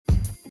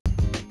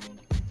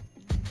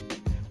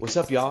What's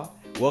up, y'all?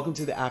 Welcome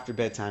to the After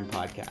Bedtime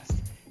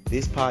Podcast.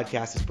 This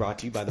podcast is brought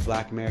to you by the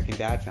Black American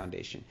Dad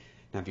Foundation.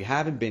 Now, if you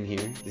haven't been here,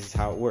 this is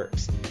how it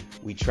works.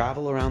 We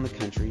travel around the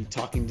country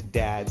talking to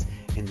dads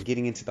and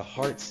getting into the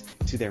hearts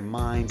to their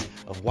minds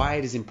of why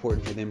it is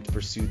important for them to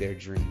pursue their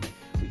dream.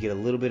 We get a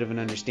little bit of an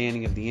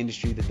understanding of the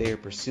industry that they are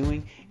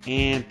pursuing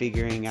and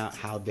figuring out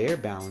how they're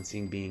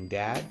balancing being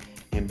dad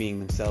and being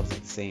themselves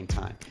at the same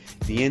time.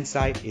 The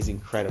insight is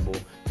incredible.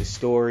 The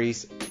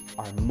stories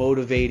are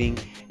motivating,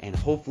 and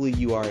hopefully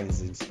you are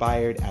as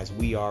inspired as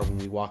we are when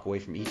we walk away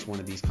from each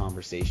one of these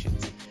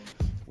conversations.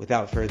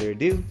 Without further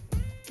ado,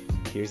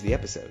 here's the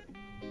episode.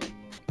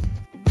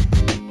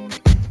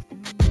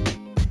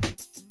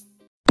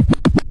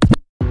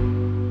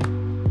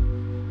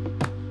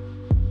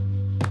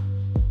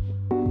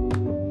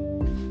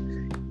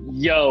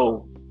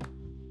 Yo,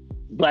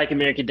 Black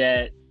American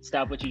Dad,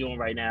 stop what you're doing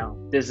right now.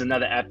 This is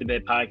another After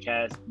Bed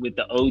podcast with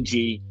the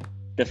OG,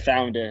 the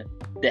founder,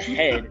 the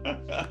head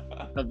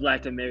of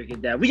Black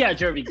American Dad. We got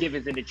Jeremy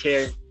Givens in the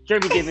chair.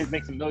 Jeremy Givens,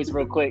 make some noise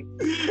real quick.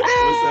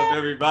 What's up,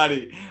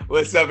 everybody?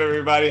 What's up,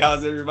 everybody?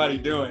 How's everybody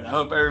doing? I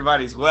hope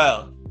everybody's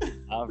well.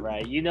 All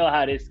right, you know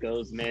how this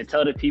goes, man.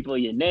 Tell the people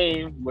your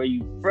name, where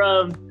you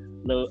from,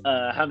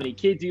 how many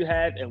kids you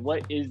have, and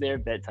what is their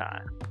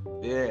bedtime.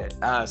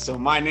 Yeah, so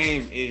my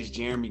name is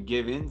Jeremy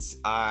Givens.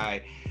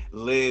 I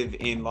live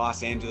in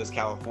Los Angeles,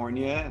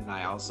 California, and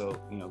I also,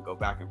 go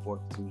back and forth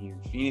between here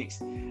and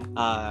Phoenix.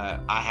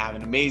 I have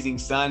an amazing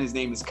son. His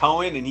name is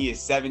Cohen, and he is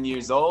 7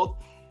 years old.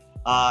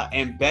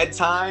 And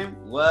bedtime,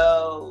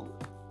 well,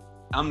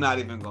 I'm not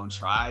even going to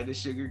try to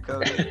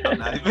sugarcoat it. I'm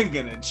not even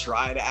going to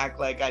try to act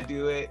like I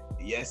do it.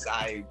 Yes,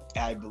 I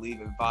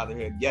believe in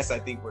fatherhood. Yes, I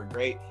think we're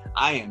great.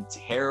 I am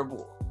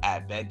terrible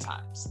at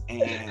bedtimes,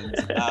 and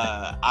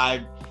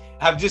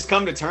I've just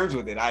come to terms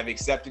with it. I've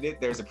accepted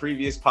it. There's a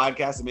previous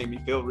podcast that made me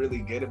feel really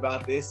good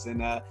about this,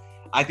 and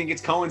I think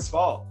it's Cohen's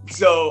fault.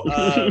 So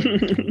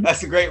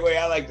that's a great way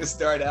I like to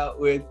start out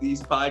with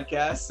these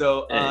podcasts.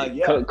 So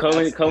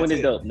Cohen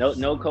is dope.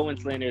 No Cohen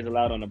slander is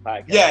allowed on the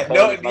podcast.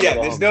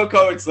 There's no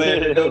Cohen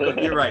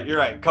slander. You're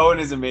right. Cohen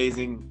is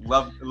amazing.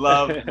 Love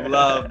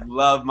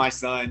my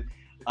son.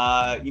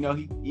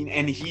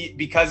 He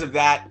because of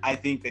that, I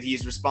think that he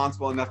is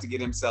responsible enough to get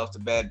himself to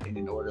bed in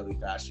an orderly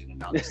fashion,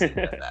 and I'll just leave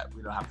it at that.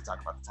 We don't have to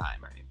talk about the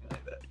time or anything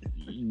like that.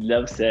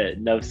 Enough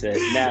said.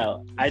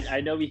 Now,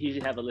 I know we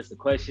usually have a list of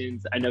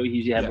questions. I know we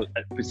usually have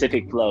a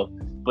specific flow,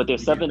 but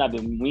there's something I've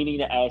been meaning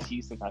to ask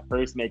you since I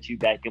first met you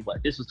back in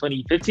this was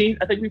 2015?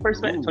 I think we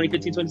first met,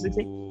 2015,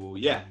 2016?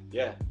 Yeah.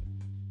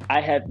 I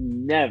have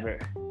never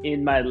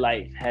in my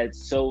life had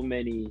so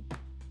many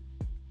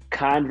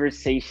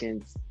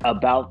conversations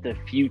about the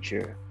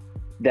future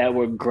that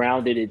were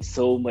grounded in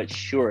so much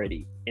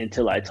surety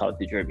until I talked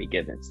to Jeremy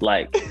Givens.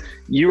 Like,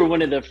 you were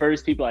one of the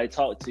first people I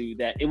talked to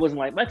that it wasn't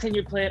like, my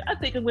 10-year plan, I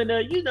think I'm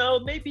gonna,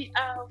 maybe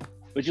I'll,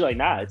 but you're like,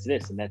 nah, it's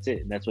this and that's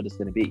it, and that's what it's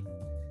gonna be.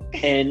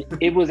 And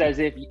it was as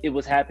if it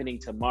was happening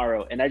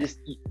tomorrow. And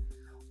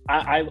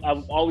I've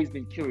always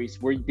been curious,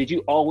 did you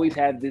always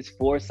have this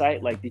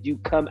foresight? Like, did you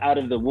come out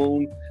of the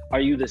womb?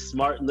 Are you the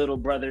smart little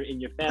brother in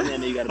your family? I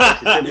know you got a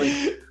bunch of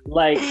siblings.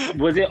 Like,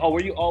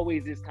 were you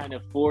always this kind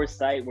of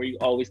foresight? Were you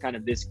always kind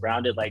of this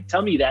grounded? Like,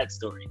 tell me that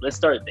story. Let's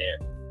start there.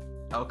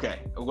 Okay.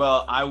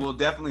 Well, I will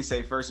definitely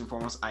say first and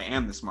foremost, I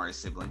am the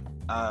smartest sibling.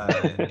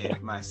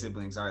 If my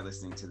siblings are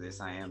listening to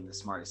this, I am the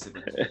smartest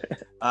sibling.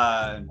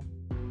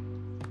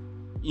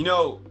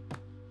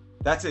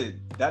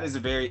 That is a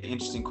very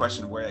interesting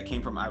question of where that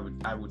came from.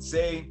 I would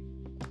say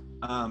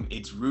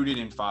it's rooted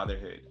in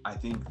fatherhood. I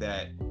think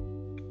that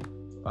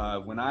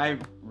when I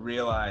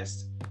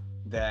realized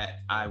that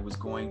I was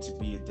going to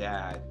be a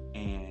dad,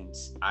 and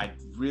I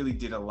really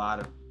did a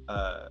lot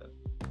of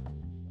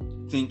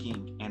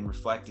thinking and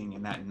reflecting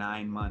in that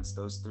 9 months,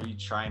 those 3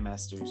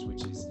 trimesters,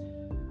 which has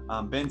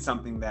been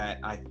something that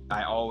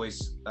I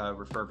always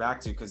refer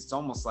back to, because it's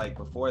almost like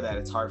before that,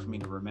 it's hard for me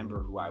to remember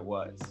who I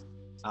was.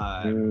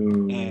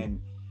 And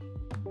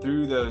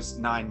through those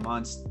 9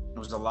 months, there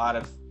was a lot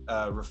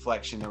of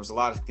reflection. There was a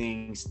lot of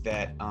things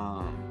that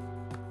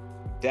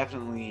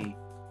definitely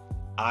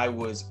I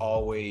was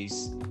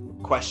always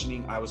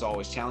questioning. I was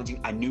always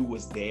challenging. I knew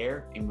was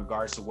there in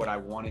regards to what I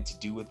wanted to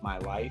do with my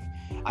life.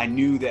 I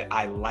knew that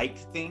I liked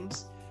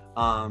things.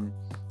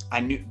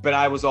 But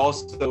I was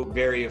also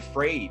very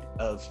afraid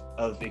of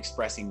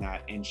expressing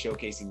that and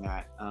showcasing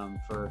that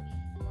for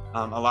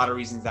a lot of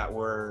reasons that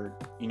were,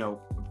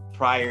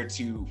 prior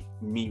to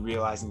me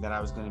realizing that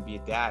I was going to be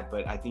a dad.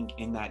 But I think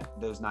in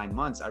those 9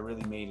 months, I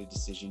really made a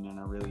decision, and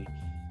I really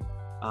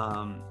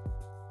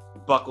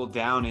buckled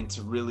down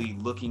into really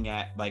looking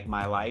at like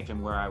my life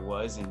and where I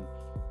was, and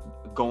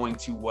going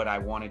to what I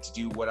wanted to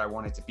do, what I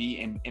wanted to be.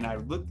 And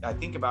I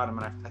think about them,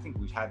 and I think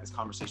we've had this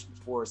conversation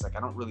before. It's like, I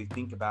don't really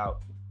think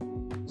about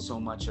so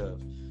much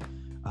of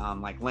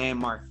like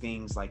landmark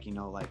things, like, I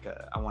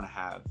want to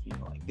have,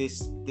 like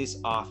this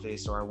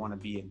office, or I want to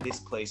be in this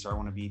place, or I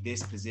want to be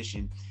this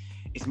position.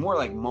 It's more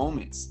like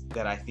moments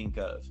that I think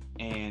of,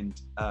 and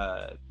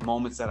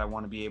moments that I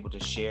want to be able to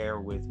share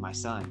with my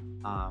son.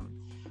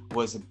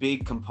 was a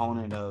big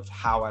component of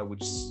how I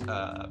would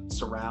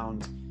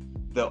surround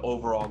the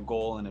overall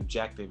goal and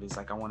objective. Is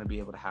like, I want to be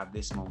able to have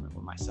this moment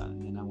with my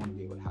son, and I want to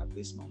be able to have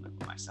this moment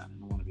with my son,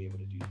 and I want to be able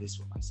to do this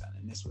with my son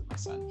and this with my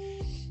son.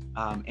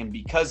 And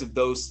because of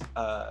those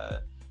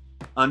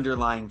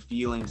underlying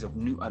feelings of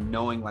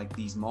knowing like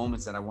these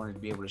moments that I wanted to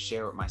be able to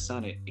share with my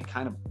son, it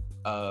kind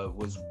of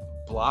was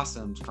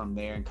blossomed from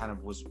there, and kind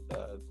of was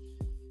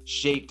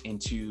shaped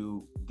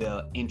into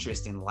the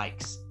interest in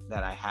likes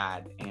that I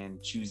had,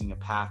 and choosing a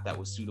path that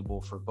was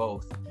suitable for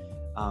both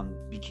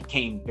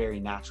became very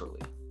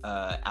naturally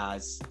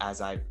as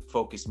I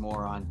focused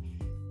more on,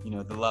 you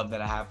know, the love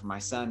that I have for my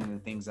son and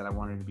the things that I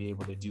wanted to be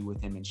able to do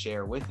with him and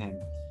share with him.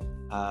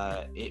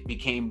 It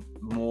became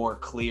more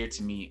clear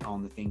to me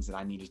on the things that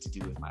I needed to do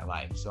with my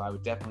life. So I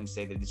would definitely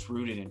say that it's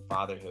rooted in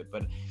fatherhood.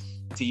 But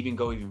to even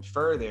go even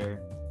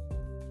further,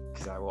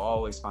 because I will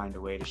always find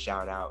a way to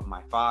shout out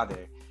my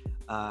father,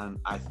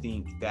 I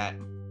think that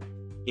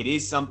it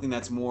is something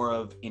that's more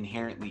of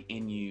inherently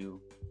in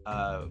you,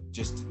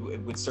 just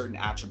with certain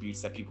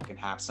attributes that people can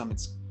have. Some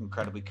it's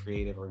incredibly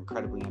creative or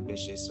incredibly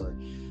ambitious or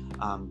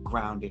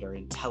grounded or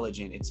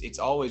intelligent. It's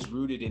always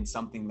rooted in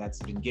something that's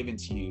been given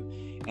to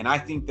you. And I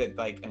think that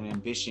like an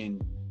ambition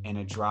and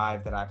a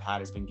drive that I've had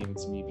has been given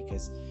to me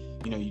because,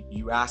 you know,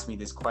 you asked me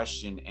this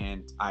question,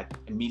 and I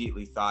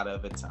immediately thought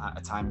of a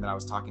time that I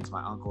was talking to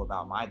my uncle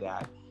about my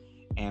dad.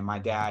 And my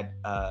dad,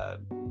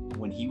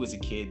 when he was a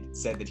kid,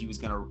 said that he was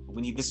gonna,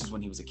 this is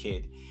when he was a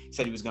kid,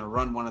 said he was gonna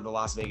run one of the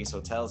Las Vegas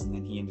hotels, and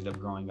then he ended up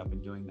growing up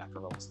and doing that for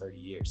almost 30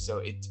 years. So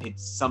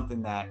it's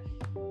something that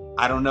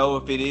I don't know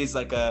if it is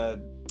like a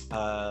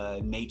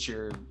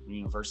nature,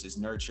 you know, versus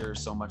nurture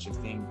so much of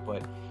thing,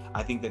 but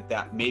I think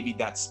that maybe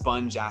that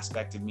sponge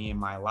aspect of me in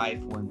my life,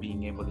 when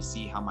being able to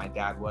see how my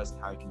dad was and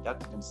how he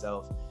conducted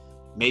himself,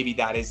 maybe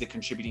that is a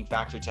contributing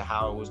factor to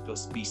how I was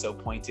supposed to be so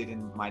pointed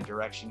in my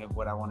direction of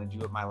what I want to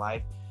do with my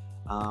life.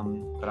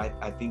 But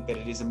I think that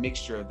it is a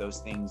mixture of those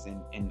things,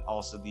 and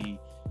also the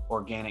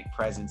organic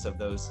presence of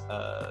those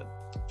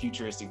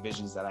futuristic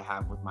visions that I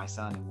have with my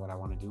son and what I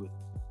want to do with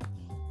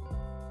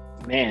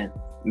him.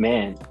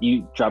 Man,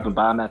 you dropping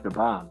bomb after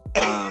bomb.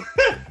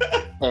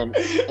 And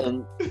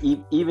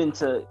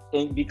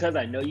because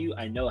I know you,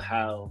 I know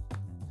how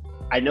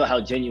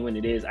genuine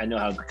it is. I know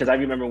how, because I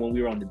remember when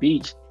we were on the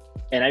beach,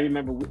 and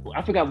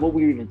I forgot what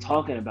we were even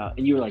talking about.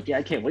 And you were like, yeah,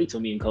 I can't wait till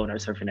me and Cohen are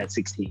surfing at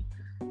 16.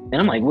 And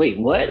I'm like, wait,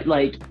 what?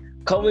 Like,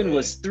 Cohen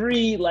was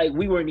 3, like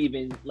we weren't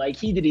even, like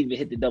he didn't even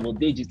hit the double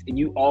digits, and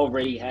you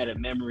already had a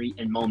memory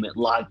and moment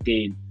locked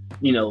in,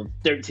 you know,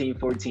 13,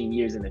 14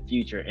 years in the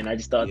future. And I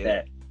just thought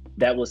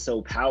that was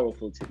so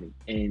powerful to me.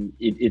 And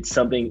it's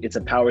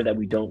a power that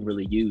we don't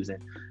really use.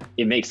 And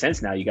it makes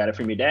sense now. You got it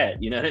from your dad,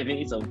 you know what I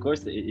mean? So of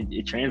course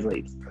it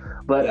translates.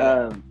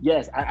 But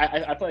yes,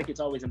 I feel like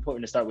it's always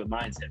important to start with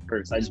mindset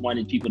first. I just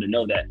wanted people to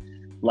know that,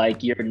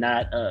 like, you're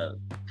not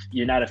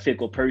a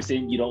fickle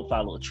person. You don't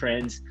follow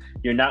trends.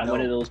 You're not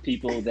one of those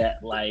people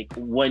that, like,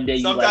 one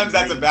day sometimes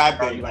that's a bad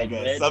thing, I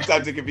guess.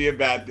 Sometimes it can be a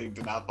bad thing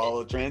to not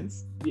follow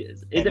trends.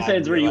 Yes, it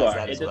depends where you are.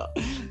 It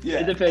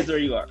depends where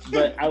you are.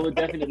 But I would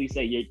definitely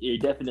say you're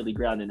definitely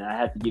grounded, and I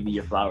have to give you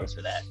your flowers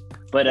for that.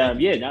 But now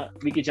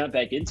we can jump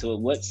back into it.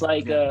 What's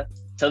like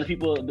tell the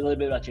people a little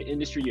bit about your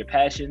industry, your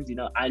passions. You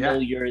know, I know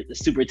you're a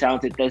super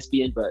talented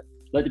thespian, but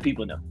let the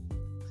people know.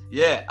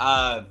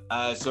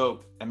 So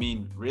I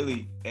mean,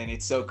 really, and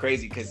it's so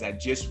crazy because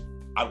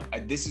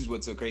this is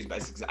what's so crazy about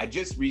this, because I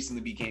just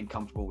recently became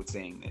comfortable with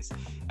saying this,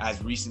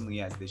 as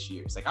recently as this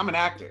year. It's like, I'm an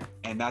actor,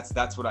 and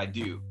that's what I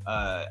do.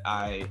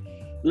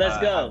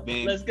 Let's go.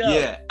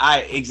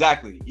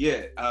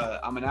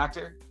 I'm an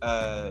actor,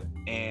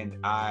 and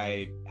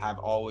I have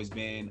always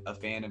been a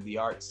fan of the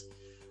arts.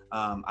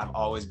 I've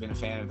always been a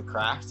fan of the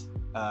craft.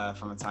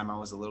 From the time I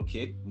was a little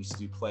kid, we used to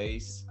do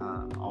plays.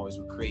 Always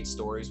would create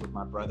stories with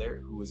my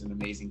brother, who was an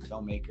amazing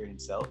filmmaker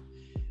himself.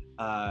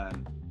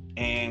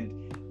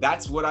 And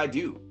that's what I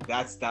do.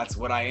 That's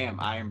what I am.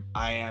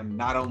 I am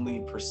not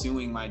only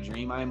pursuing my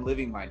dream, I am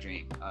living my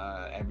dream.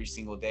 Every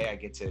single day I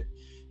get to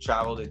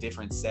travel to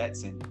different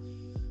sets and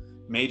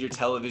major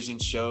television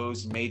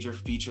shows, major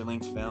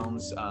feature-length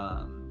films,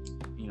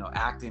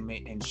 acting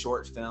in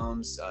short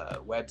films,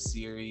 web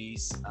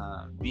series,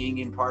 being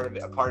a part of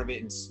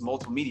it in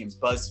multiple mediums,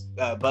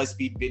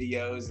 BuzzFeed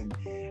videos,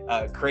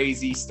 and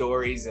crazy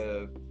stories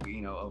of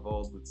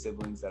old with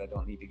siblings that I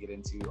don't need to get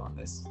into on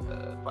this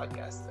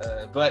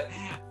podcast. But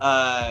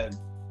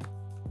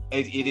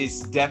it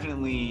is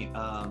definitely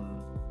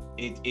I'm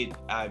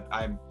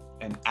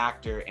an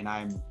actor, and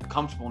I'm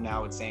comfortable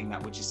now with saying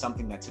that, which is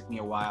something that took me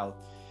a while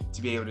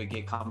to be able to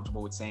get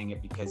comfortable with saying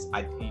it, because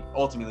I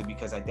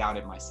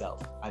doubted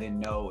myself. I didn't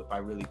know if I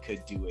really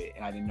could do it,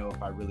 and I didn't know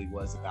if I really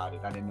was about it.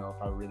 I didn't know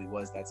if I really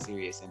was that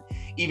serious. And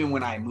even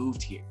when I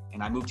moved here,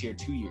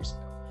 2 years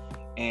ago,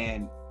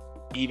 and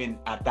even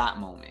at that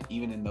moment,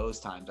 even in those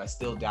times, I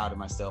still doubted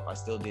myself. I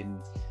still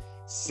didn't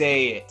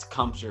say it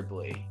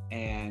comfortably,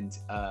 and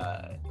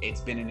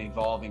it's been an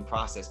evolving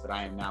process, but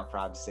I am now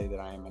proud to say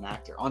that I am an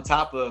actor. On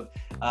top of,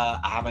 I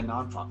have a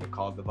nonprofit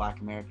called the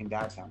Black American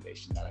Dad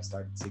Foundation that I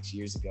started 6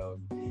 years ago,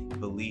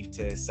 believed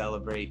to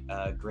celebrate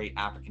great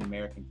African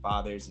American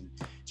fathers and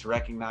to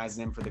recognize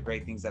them for the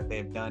great things that they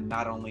have done,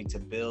 not only to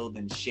build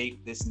and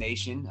shape this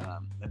nation,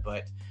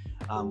 but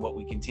what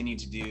we continue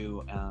to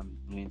do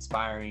in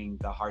inspiring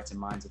the hearts and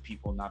minds of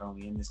people, not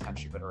only in this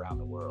country, but around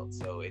the world.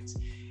 So it's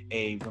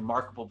a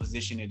remarkable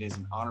position. It is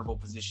an honorable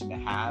position to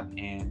have.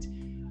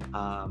 And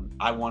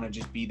I want to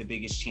just be the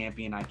biggest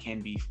champion I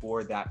can be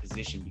for that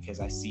position, because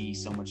I see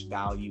so much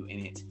value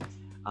in it,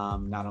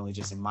 not only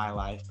just in my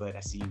life, but I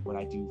see what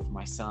I do for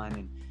my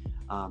son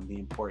and the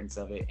importance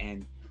of it.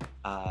 And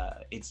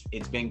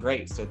it's been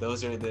great. So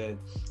those are the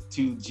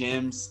two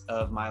gems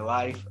of my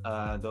life.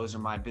 Those are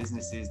my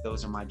businesses.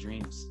 Those are my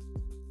dreams.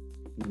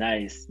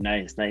 Nice.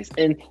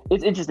 And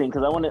it's interesting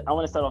because I want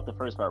to start off the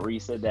first part where you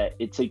said that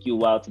it took you a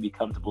while to be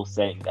comfortable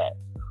saying that.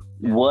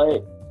 Yeah.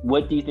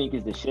 What do you think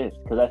is the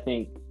shift? Because I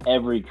think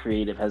every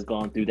creative has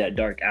gone through that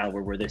dark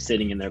hour where they're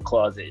sitting in their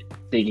closet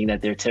thinking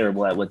that they're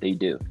terrible at what they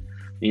do.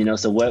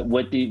 So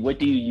what do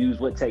you use?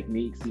 What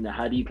techniques?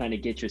 How do you kind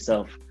of get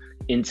yourself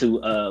into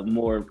a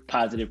more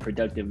positive,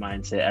 productive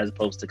mindset as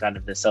opposed to kind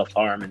of the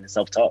self-harm and the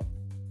self-talk?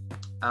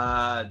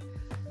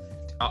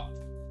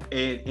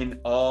 In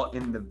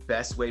the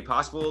best way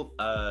possible,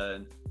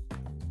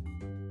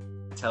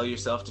 tell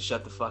yourself to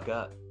shut the fuck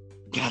up.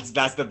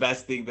 That's the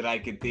best thing that I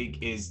could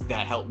think is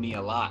that helped me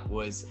a lot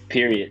was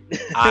period.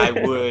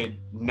 You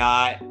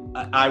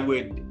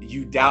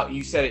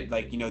said it,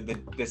 like,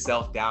 the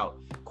self-doubt,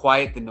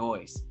 quiet the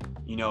noise.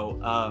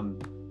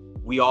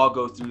 We all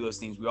go through those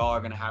things. We all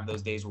are going to have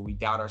those days where we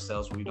doubt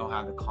ourselves, where we don't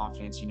have the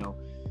confidence.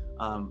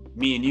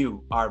 Me and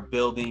you are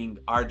building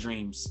our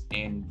dreams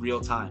in real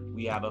time.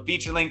 We have a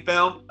feature-length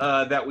film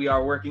that we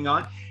are working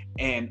on,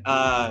 and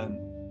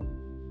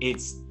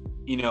it's,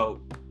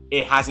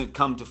 it hasn't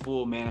come to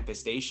full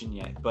manifestation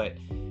yet, but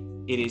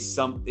it is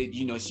something,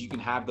 so you can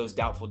have those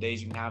doubtful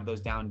days, you can have those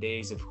down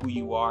days of who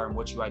you are and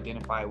what you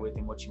identify with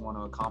and what you want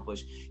to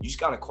accomplish. You just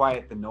got to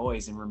quiet the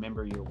noise and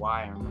remember your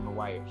why and remember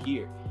why you're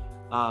here.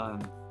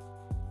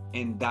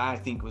 And that, I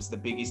think, was the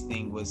biggest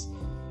thing, was,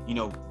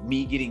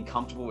 me getting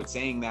comfortable with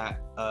saying that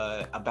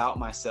about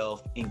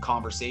myself in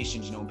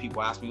conversations. When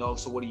people ask me, oh,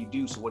 so what do you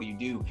do? So what do you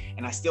do?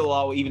 And I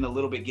still even a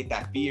little bit get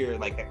that fear,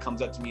 like, that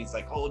comes up to me. It's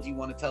like, oh, do you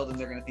want to tell them?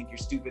 They're going to think you're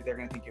stupid. They're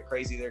going to think you're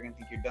crazy. They're going to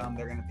think you're dumb.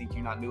 They're going to think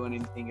you're not doing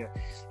anything. And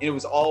it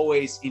was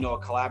always, a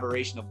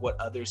collaboration of what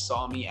others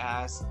saw me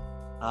as,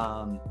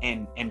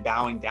 and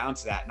bowing down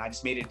to that. And I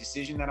just made a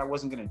decision that I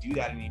wasn't going to do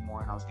that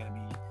anymore. And I was going to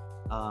be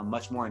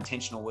much more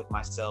intentional with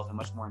myself and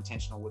much more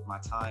intentional with my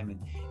time,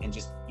 and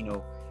just,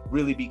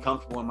 really be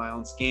comfortable in my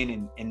own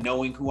skin and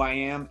knowing who I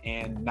am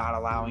and not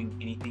allowing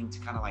anything to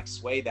kind of like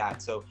sway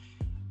that. So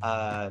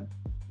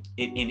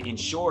in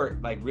short,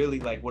 like,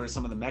 really, like, what are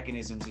some of the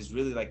mechanisms is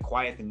really like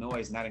quiet the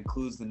noise, and that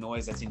includes the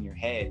noise that's in your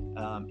head.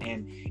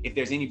 And if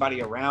there's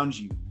anybody around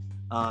you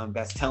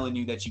that's telling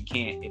you that you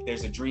can't, if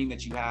there's a dream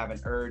that you have,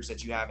 an urge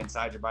that you have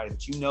inside your body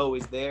that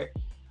is there,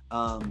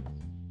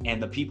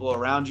 and the people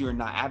around you are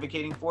not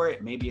advocating for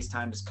it, maybe it's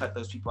time to cut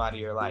those people out of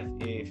your life.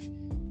 If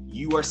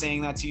you are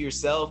saying that to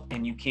yourself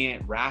and you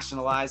can't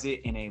rationalize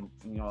it in a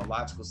a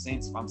logical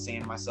sense, if I'm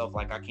saying to myself,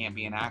 like, I can't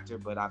be an actor,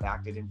 but I've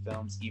acted in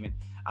films, even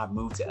I've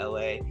moved to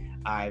LA,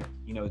 I've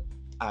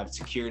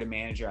secured a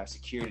manager, I've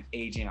secured an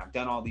agent, I've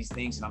done all these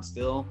things, and I'm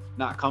still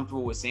not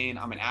comfortable with saying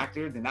I'm an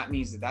actor, then that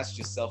means that that's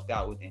just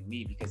self-doubt within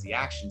me, because the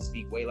actions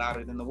speak way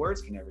louder than the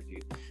words can ever do.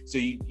 So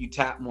you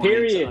tap more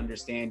into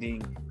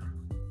understanding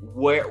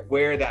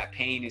where that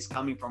pain is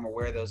coming from, or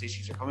where those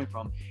issues are coming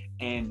from,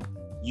 and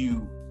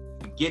you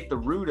get the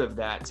root of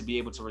that to be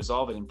able to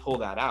resolve it and pull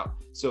that out.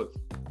 So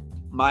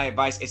my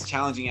advice, as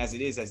challenging as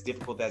it is, as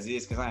difficult as it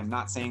is, because I am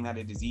not saying that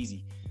it is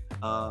easy,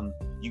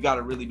 you got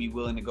to really be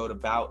willing to go to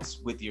bouts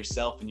with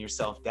yourself and your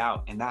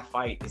self-doubt, and that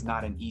fight is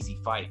not an easy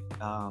fight.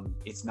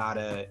 It's not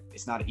an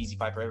easy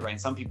fight for everybody,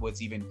 and some people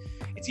it's even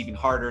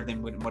harder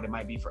than what it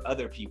might be for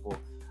other people.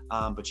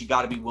 But you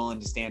got to be willing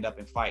to stand up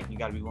and fight. You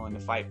got to be willing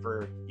to fight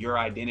for your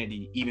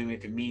identity, even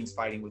if it means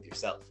fighting with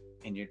yourself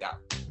and your doubt.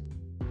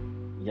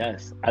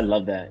 Yes, I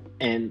love that.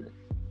 And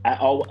I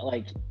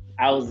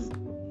was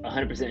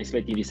 100%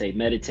 expecting you to say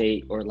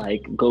meditate or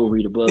like go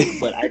read a book,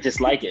 but I just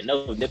like it.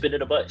 No, nip it in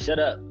the butt. Shut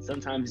up.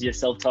 Sometimes your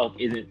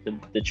self-talk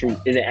isn't the truth,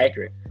 isn't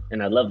accurate.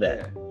 And I love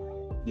that.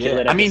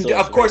 Yeah. I mean,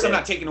 of course, I'm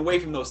not taking away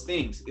from those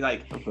things.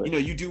 Like,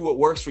 you do what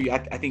works for you.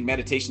 I think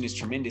meditation is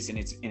tremendous and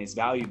it's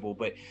valuable.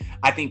 But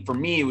I think for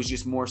me, it was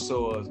just more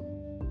so of,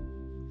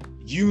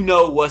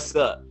 what's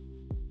up.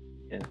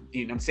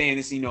 Yeah. I'm saying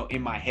this,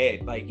 in my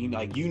head, like,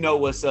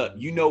 what's up,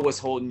 what's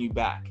holding you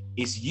back.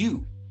 It's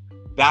you.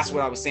 That's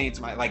what I was saying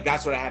to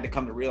that's what I had to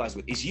come to realize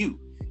with. It's you.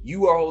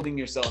 You are holding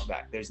yourself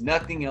back. There's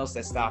nothing else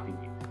that's stopping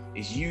you.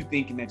 It's you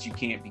thinking that you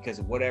can't because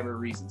of whatever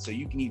reason. So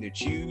you can either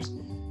choose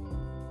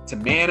to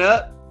man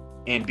up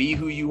and be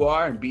who you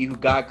are and be who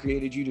God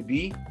created you to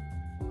be,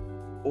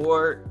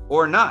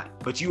 or not,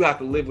 but you have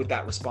to live with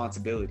that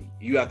responsibility.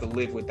 You have to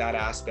live with that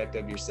aspect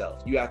of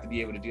yourself. You have to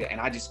be able to do that.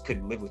 And I just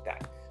couldn't live with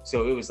that.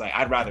 So it was like,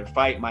 I'd rather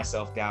fight my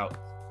self-doubt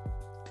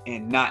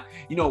and not,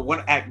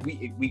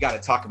 we got to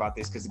talk about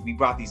this because we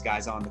brought these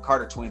guys on. The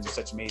Carter twins are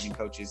such amazing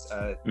coaches.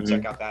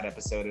 Check out that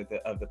episode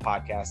of the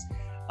podcast.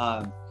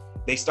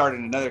 They started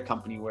another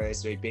company where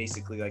they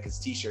basically, like, it's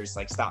t-shirts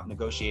like stop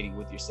negotiating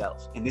with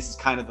yourself. And this is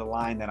kind of the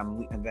line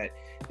that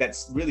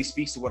really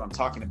speaks to what I'm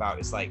talking about.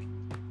 It's like,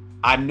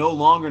 I'm no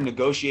longer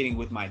negotiating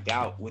with my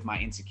doubt, with my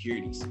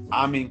insecurities.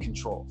 I'm in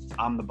control.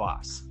 I'm the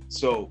boss.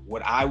 So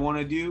what I want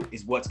to do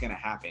is what's going to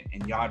happen.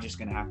 And y'all just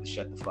going to have to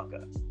shut the fuck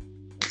up.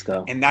 Let's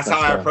go. And that's how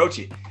I approach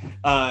it.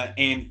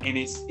 And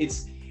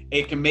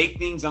it can make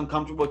things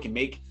uncomfortable. It can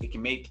make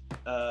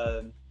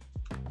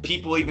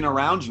people even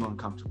around you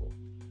uncomfortable.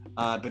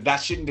 But that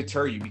shouldn't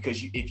deter you,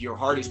 because if your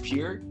heart is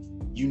pure,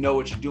 you know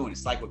what you're doing.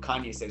 It's like what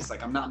Kanye said. It's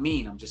like, I'm not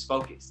mean, I'm just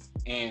focused.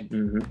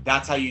 And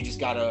that's how you just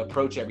got to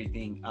approach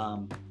everything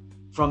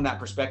from that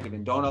perspective.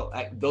 And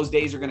those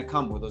days are going to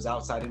come where those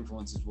outside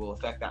influences will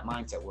affect that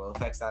mindset, will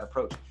affect that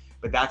approach.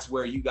 But that's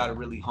where you got to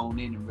really hone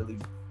in and really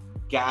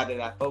gather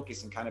that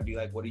focus and kind of be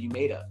like, what are you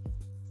made of?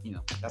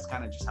 That's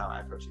kind of just how I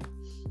approach it.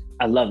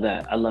 I love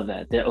that.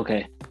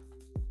 Okay.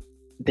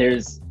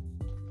 There's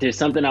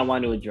something I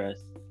want to address,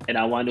 and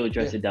I want to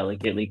address it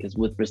delicately, because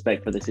with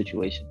respect for the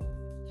situation.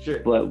 Sure.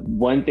 But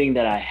one thing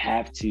that I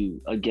have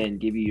to, again,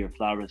 give you your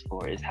flowers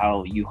for is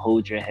how you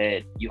hold your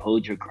head, you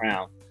hold your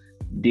crown,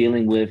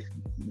 dealing with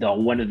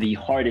one of the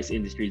hardest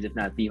industries, if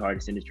not the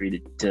hardest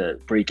industry to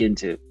break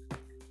into.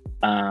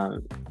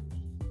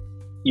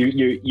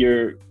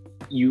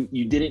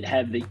 You didn't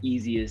have the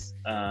easiest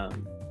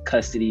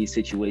custody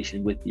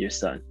situation with your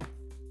son.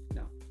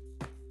 No.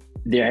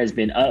 There has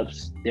been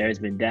ups, there has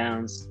been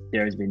downs,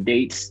 there has been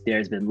dates, there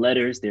has been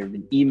letters, there have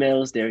been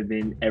emails, there have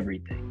been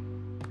everything.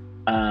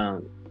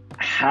 How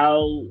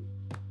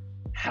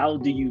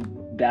do you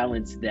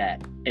balance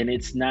that? And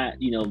it's not,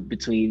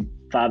 between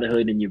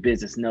fatherhood and your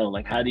business. No,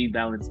 like, how do you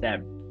balance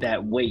that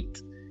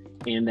weight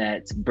and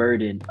that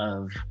burden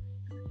of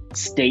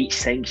state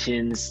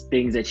sanctions,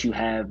 things that you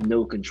have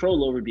no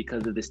control over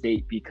because of the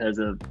state, because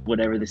of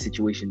whatever the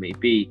situation may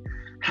be?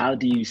 How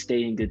do you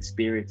stay in good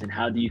spirits, and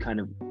how do you kind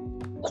of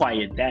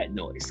quiet that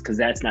noise? Because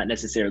that's not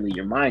necessarily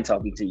your mind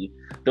talking to you.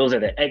 Those are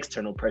the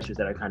external pressures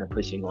that are kind of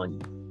pushing on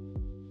you.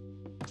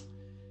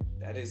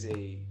 That is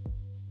a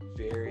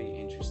very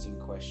interesting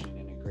question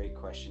and a great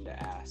question to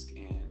ask.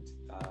 And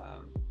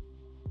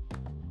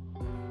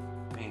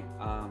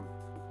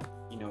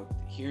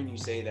hearing you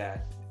say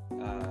that,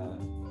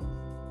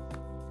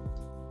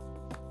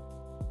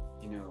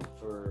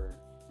 for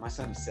my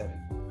son is 7,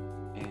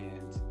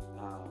 and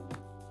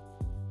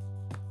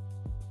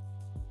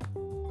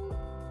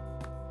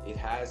it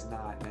has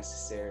not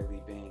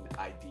necessarily been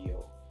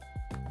ideal,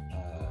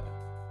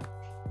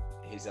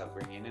 his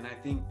upbringing. And I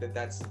think that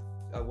that's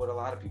what a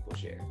lot of people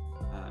share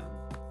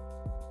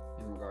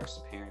in regards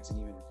to parents,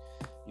 and even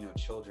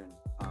children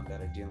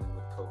that are dealing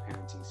with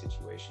co-parenting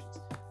situations.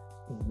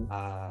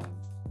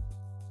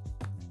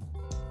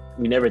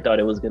 We never thought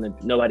it was gonna.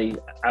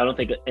 I don't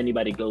think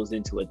anybody goes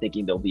into it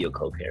thinking they'll be a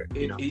co-parent.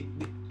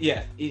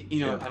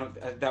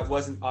 That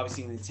wasn't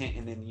obviously an intent.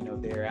 And then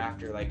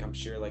thereafter, like, I'm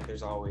sure, like,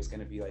 there's always going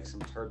to be like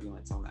some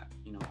turbulence on that,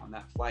 on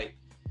that flight,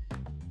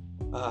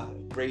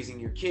 raising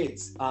your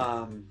kids.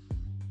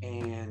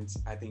 And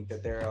I think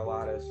that there are a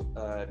lot of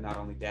not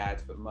only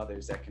dads but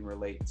mothers that can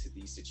relate to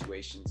these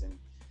situations, and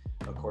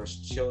of course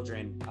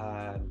children.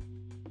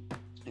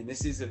 And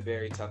this is a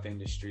very tough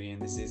industry, and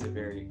this is a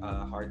very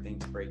hard thing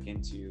to break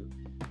into.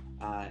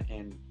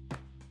 And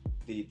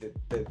the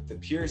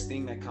purest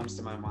thing that comes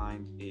to my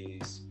mind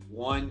is,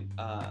 one,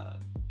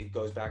 it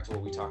goes back to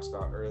what we talked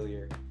about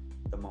earlier,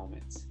 the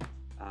moments.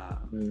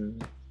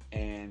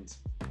 And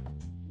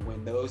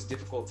when those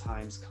difficult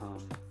times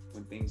come,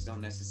 when things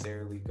don't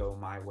necessarily go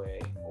my way,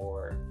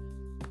 or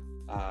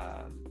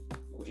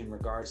in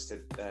regards to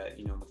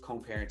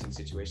co-parenting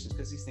situations,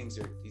 because these things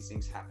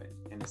happen,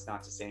 and it's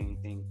not to say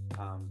anything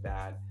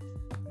bad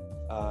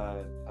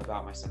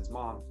about my son's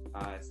mom.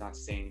 It's not to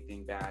say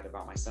anything bad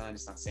about my son.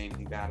 It's not to say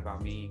anything bad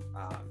about me.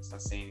 It's not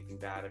to say anything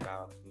bad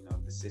about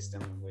the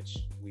system in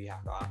which we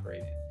have to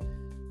operate in.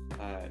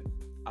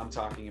 I'm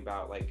talking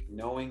about, like,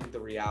 knowing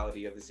the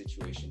reality of the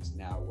situations.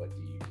 Now, what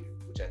do you do?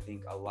 Which I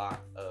think a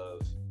lot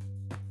of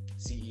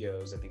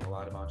CEOs, I think a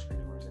lot of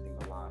entrepreneurs, I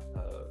think a lot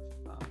of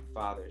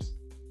fathers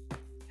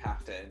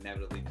have to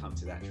inevitably come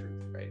to that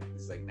truth, right?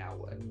 It's like, now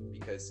what?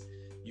 Because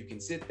you can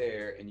sit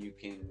there and you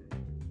can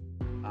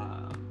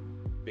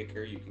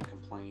bicker, you can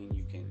complain,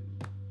 you can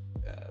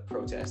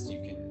protest,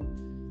 you can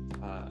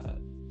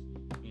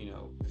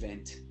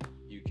vent,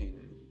 you can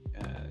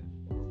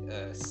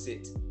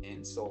sit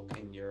and sulk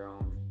in your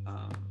own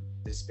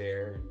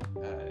despair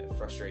and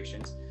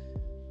frustrations,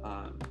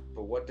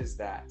 but what does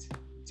that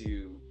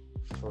do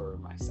for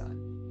my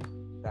son?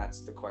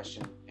 That's the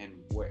question. And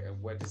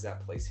where does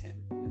that place him,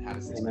 and how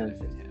does this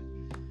benefit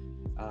him?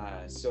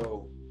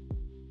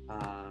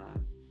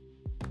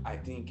 I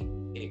think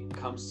it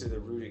comes to the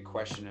rooted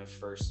question of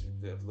first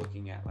of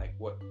looking at like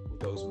what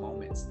those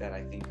moments that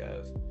I think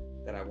of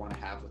that I want to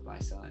have with my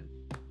son,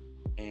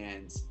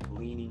 and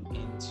leaning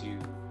into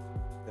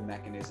the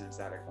mechanisms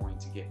that are going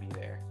to get me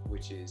there,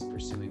 which is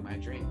pursuing my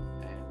dream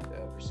and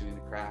pursuing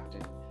the craft.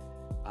 And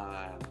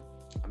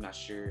I'm not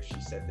sure if she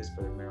said this,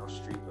 but Meryl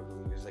Streep, I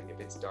believe, is like, if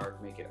it's dark,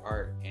 make it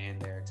art.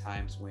 And there are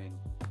times when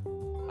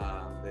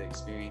the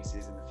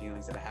experiences and the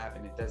feelings that I have,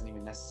 and it doesn't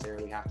even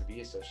necessarily have to be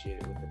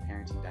associated with the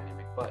parenting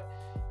dynamic, but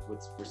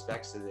with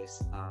respects to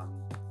this,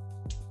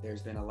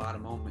 there's been a lot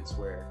of moments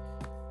where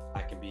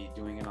I can be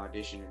doing an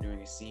audition or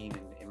doing a scene,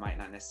 and it might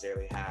not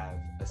necessarily have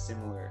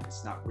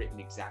it's not written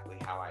exactly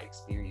how I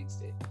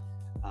experienced it,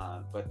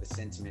 but the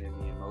sentiment and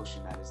the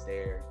emotion that is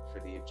there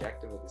for the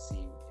objective of the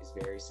scene is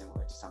very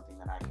similar to something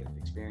that I could have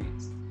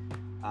experienced.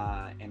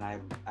 And I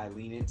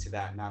lean into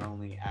that not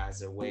only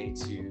as a way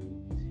to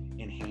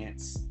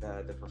enhance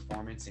the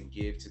performance and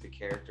give to the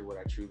character what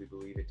I truly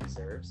believe it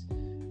deserves,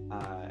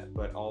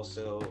 but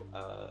also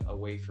a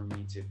way for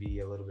me to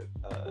be a little bit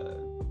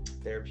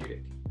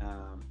therapeutic,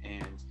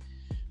 and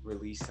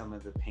release some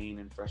of the pain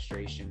and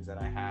frustrations that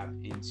I have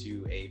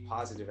into a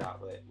positive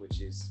outlet,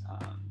 which is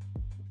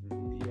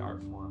the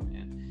art form,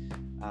 and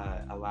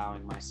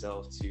allowing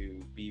myself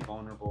to be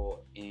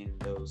vulnerable in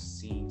those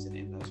scenes and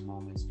in those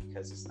moments,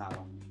 because it's not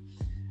only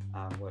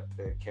what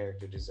the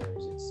character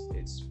deserves,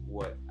 it's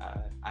what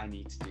I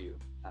need to do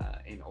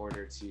in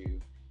order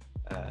to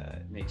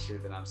make sure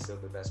that I'm still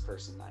the best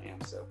person I am.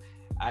 So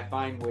I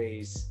find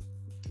ways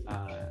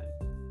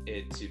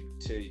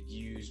to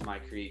use my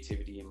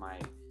creativity and my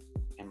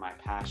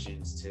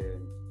passions to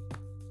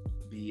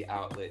be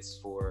outlets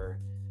for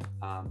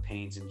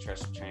pains and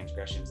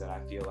transgressions that I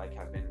feel like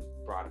have been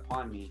brought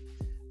upon me,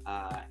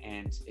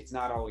 and it's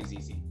not always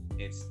easy.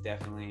 It's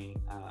definitely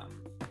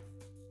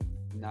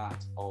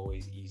not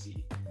always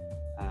easy,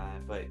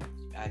 but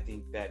I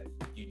think that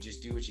you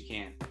just do what you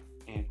can,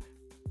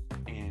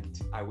 and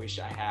I wish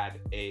I had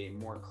a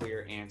more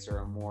clear answer,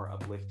 a more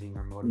uplifting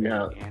or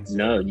motivating answer.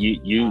 No,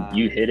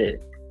 you hit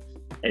it,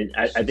 and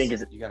I think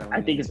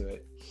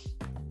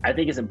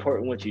it's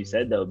important what you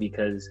said, though,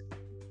 because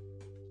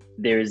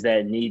there's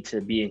that need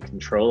to be in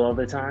control all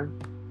the time,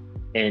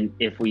 and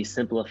if we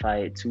simplify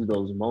it to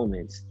those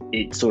moments,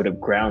 it sort of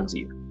grounds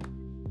you.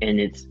 And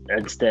it's,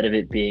 instead of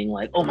it being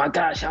like, oh my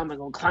gosh, how am I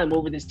gonna climb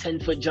over this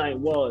 10-foot giant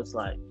wall? It's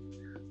like,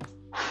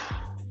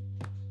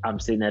 I'm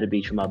sitting at a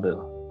beach with my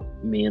boo.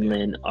 Me and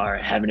Lynn are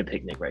having a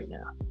picnic right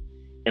now.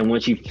 And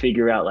once you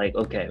figure out, like,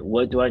 okay,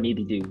 what do I need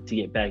to do to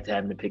get back to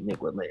having a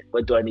picnic with Lynn?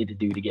 What do I need to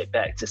do to get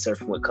back to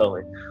surfing with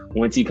Cohen?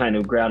 Once you kind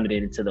of grounded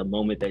it into the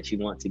moment that you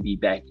want to be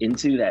back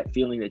into, that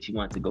feeling that you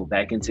want to go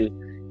back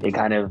into, it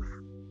kind of,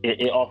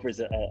 it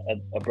offers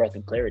a breath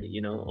of clarity,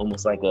 you know,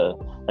 almost like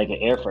an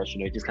air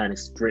freshener. It just kind of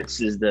spritz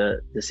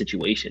the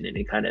situation, and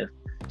it kind of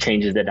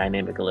changes the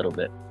dynamic a little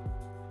bit.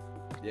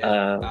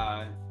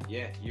 Yeah,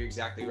 you're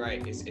exactly right.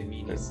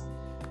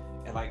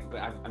 Like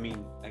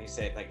I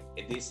said, like,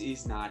 this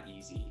is not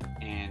easy,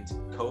 and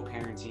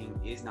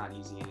co-parenting is not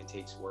easy, and it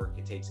takes work,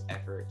 it takes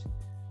effort.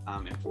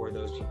 And for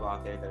those people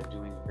out there that are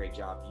doing a great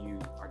job, you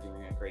are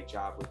doing a great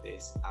job with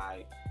this.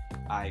 I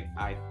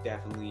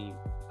definitely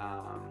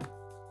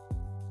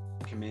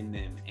commend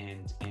them,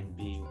 and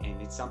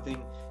it's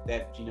something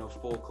that, you know,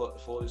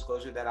 full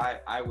disclosure,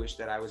 that I wish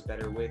that I was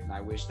better with, and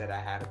I wish that I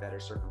had a better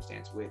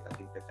circumstance with. I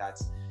think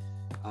that's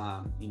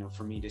you know,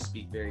 for me to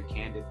speak very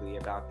candidly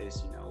about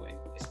this, you know, and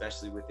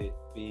especially with it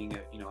being a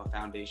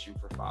foundation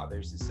for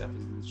fathers and stuff.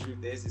 And the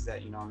truth is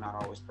that, you know, I'm not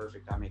always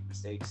perfect. I make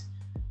mistakes,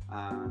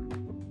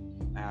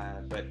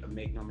 but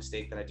make no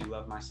mistake that I do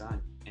love my son,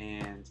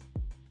 and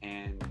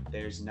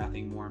there's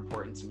nothing more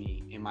important to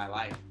me in my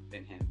life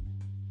than him.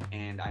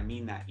 And I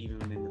mean that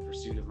even in the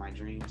pursuit of my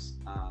dreams.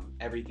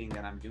 Everything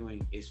that I'm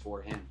doing is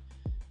for him.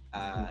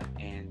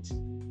 And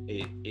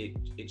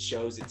it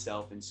shows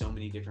itself in so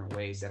many different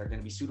ways that are going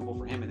to be suitable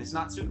for him, and it's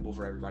not suitable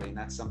for everybody. And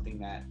that's something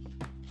that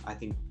I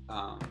think,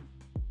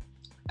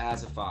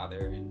 as a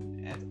father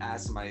and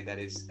as somebody that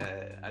is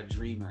a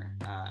dreamer,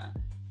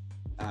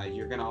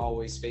 you're going to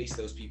always face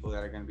those people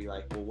that are going to be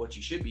like, well, what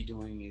you should be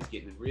doing is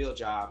getting a real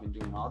job and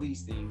doing all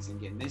these things and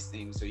getting this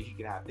thing so you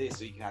can have this,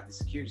 so you can have the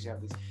security, so you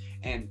have this.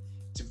 And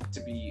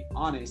to be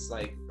honest,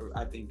 like,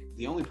 I think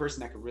the only person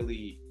that could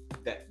really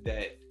that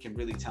can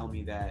really tell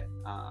me that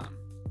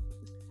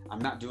I'm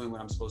not doing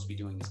what I'm supposed to be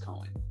doing is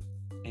Cohen.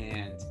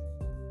 And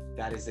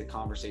that is a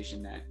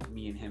conversation that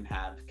me and him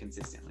have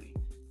consistently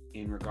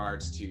in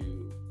regards to,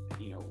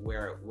 you know,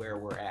 where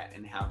we're at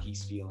and how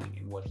he's feeling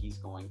and what he's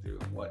going through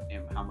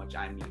and how much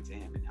I mean to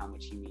him and how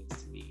much he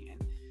means to me.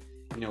 And,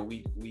 you know,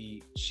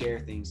 we share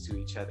things to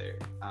each other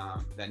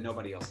that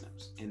nobody else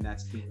knows. And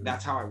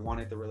that's how I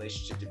wanted the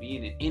relationship to be.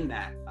 And in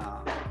that,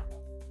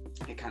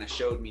 it kind of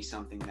showed me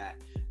something that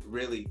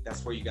really,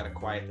 that's where you got to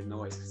quiet the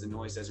noise, because the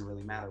noise doesn't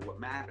really matter.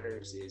 What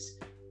matters is,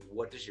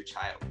 what does your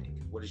child think?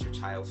 What does your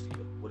child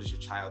feel? What is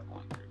your child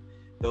going through?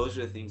 Those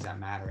are the things that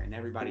matter, and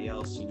everybody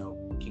else, you know,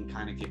 can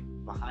kind of get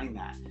behind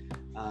that.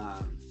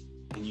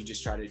 and you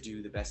just try to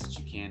do the best that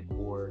you can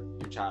for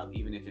your child,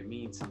 even if it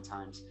means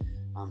sometimes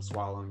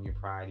swallowing your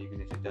pride, even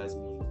if it does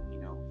mean,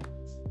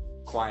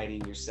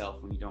 quieting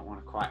yourself when you don't want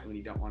to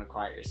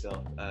quiet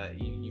yourself.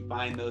 You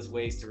find those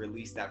ways to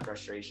release that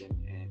frustration,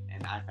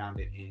 and I found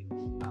it in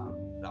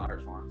the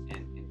art form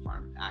and in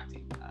farm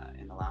acting,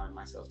 and allowing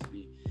myself to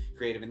be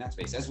creative in that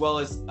space, as well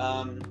as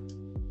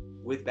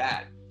with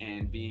that,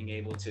 and being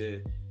able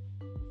to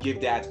give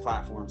dads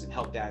platforms and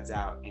help dads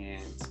out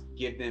and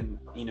give them,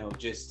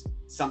 just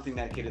something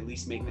that could at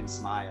least make them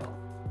smile,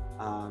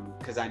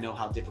 because I know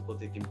how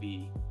difficult it can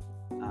be,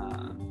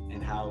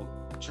 and how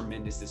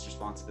tremendous this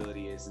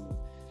responsibility is, and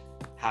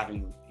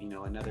having,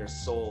 another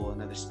soul,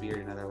 another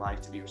spirit, another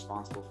life to be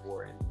responsible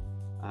for.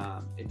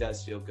 And it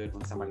does feel good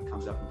when somebody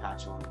comes up and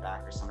pats you on the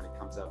back, or somebody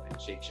comes up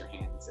and shakes your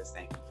hand and says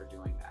thank you for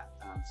doing that.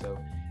 So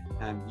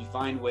you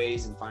find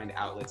ways and find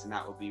outlets, and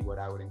that would be what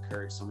I would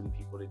encourage so many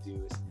people to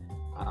do, is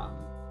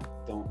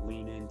don't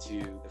lean into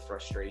the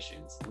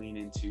frustrations, lean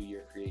into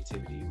your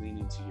creativity, lean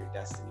into your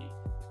destiny,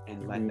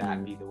 and let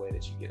that be the way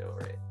that you get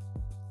over it.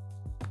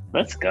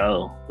 Let's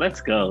go.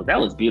 That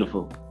was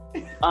beautiful.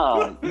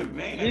 Oh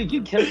man,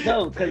 you can't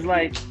go, because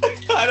like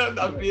I don't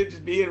know,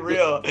 just being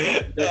real.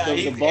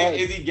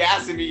 Is he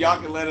gassing me?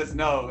 Y'all can let us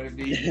know if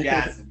he's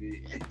gassing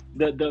me.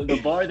 The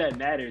bar that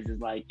matters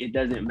is like, it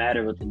doesn't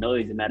matter what the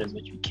noise, it matters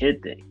what your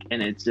kid think.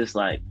 And it's just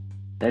like,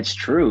 that's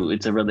true.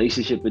 It's a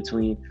relationship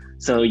between,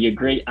 so your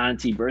great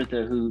auntie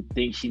Bertha, who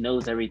thinks she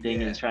knows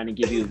everything and is trying to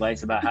give you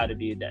advice about how to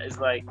be a dad. It's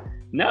like,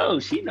 no,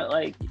 she know,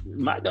 like,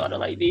 my daughter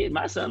like me,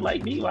 my son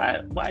like me.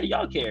 Why do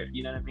y'all care?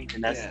 You know what I mean?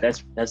 And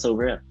that's so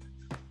real.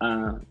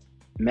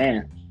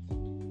 Man.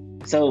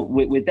 So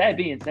with that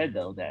being said,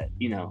 though, that,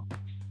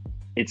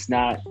 it's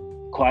not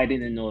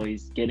quieting the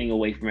noise, getting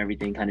away from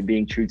everything, kind of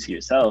being true to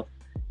yourself.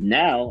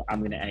 Now I'm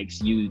going to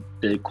ask you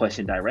the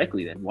question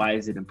directly then. Why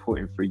is it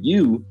important for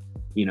you,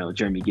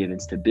 Jeremy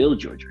Givens, to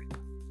build your dream?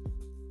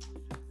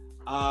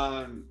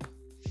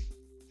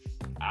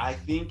 I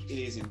think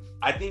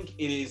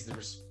it is the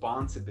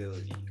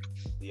responsibility,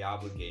 the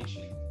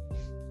obligation,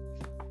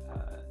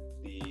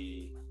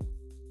 the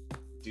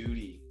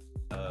duty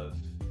of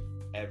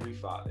every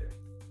father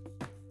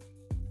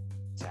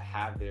to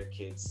have their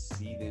kids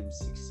see them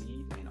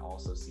succeed and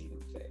also see them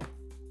fail.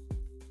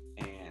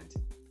 And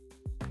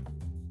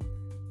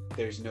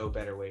there's no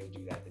better way to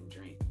do that than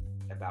dream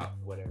about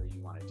whatever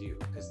you want to do,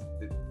 because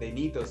they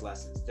need those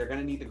lessons. They're going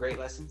to need the great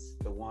lessons,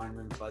 the warm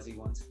and fuzzy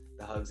ones,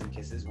 the hugs and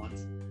kisses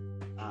ones.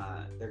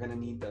 They're going to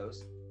need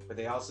those, but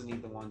they also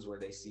need the ones where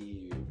they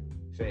see you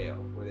fail,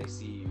 where they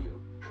see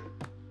you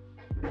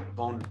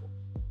vulnerable,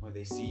 where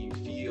they see you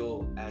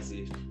feel as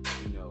if,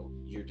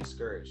 you're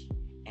discouraged,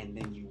 and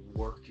then you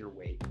work your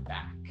way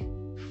back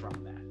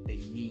from that. They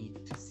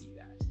need to see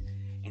that.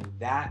 And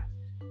that,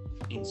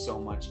 in so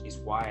much, is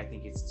why I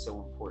think it's so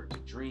important to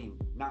dream,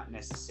 not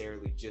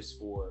necessarily just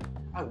for,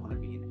 I want to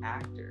be an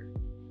actor,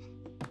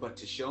 but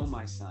to show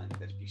my son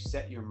that if you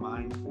set your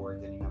mind for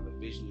it, then you have a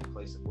vision in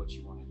place of what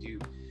you want to do,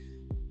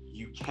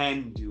 you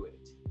can do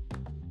it.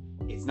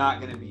 It's not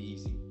going to be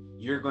easy.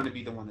 You're going to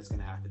be the one that's going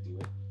to have to do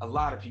it. A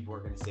lot of people are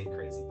going to say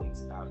crazy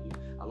things about you.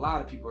 A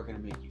lot of people are going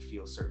to make you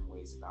feel certain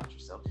ways about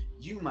yourself.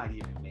 You might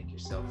even make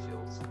yourself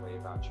feel some way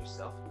about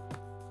yourself.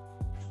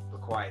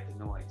 But quiet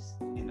the noise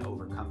and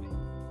overcome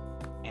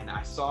it. And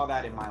I saw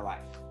that in my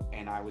life,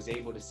 and I was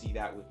able to see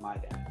that with my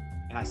dad.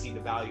 And I see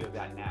the value of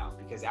that now,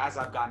 because as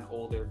I've gotten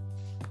older,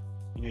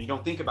 you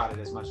don't think about it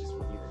as much as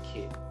when you're a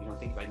kid. You don't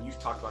think about it. And you've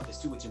talked about this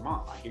too with your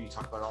mom. I hear you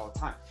talk about it all the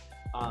time.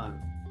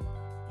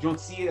 You don't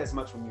see it as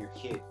much when you're a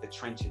kid, the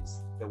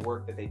trenches, the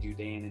work that they do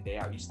day in and day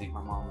out. You just think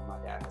my mom and my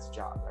dad has a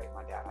job, right?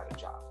 My dad had a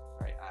job,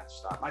 right? I had to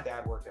stop. My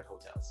dad worked at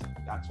hotels.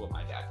 That's what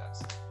my dad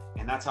does.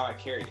 And that's how I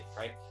carried it,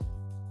 right?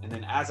 And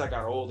then as I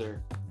got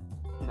older,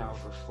 I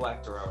would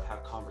reflect, or I would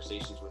have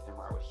conversations with him,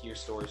 or I would hear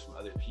stories from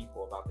other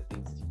people about the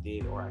things that he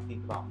did, or I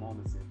think about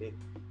moments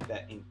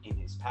that in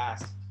his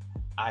past,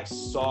 I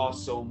saw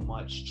so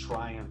much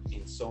triumph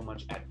in so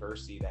much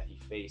adversity that he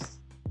faced.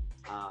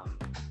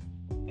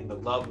 And the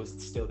love was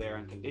still there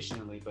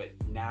unconditionally, but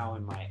now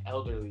in my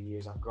elderly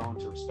years, I've grown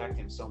to respect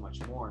him so much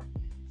more.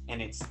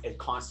 And it's a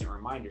constant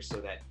reminder, so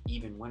that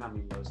even when I'm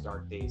in those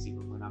dark days,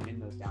 even when I'm in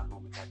those down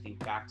moments, I think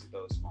back to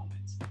those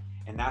moments.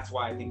 And that's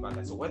why I think about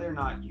that. So whether or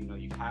not,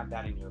 you have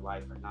that in your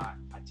life or not,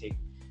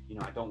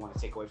 I don't want to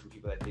take away from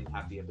people that didn't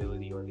have the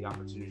ability or the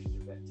opportunity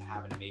to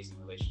have an amazing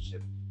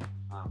relationship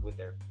with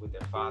their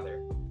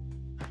father.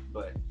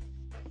 But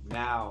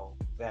now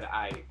that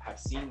I have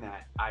seen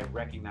that, I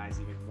recognize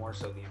even more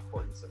so the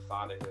importance of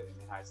fatherhood.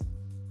 And it has,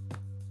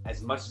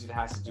 as much as it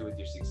has to do with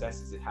your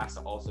successes, it has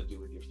to also do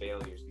with your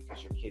failures,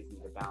 because your kids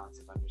need a balance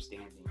of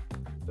understanding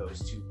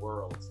those two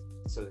worlds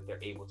so that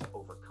they're able to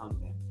overcome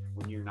them.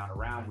 When you're not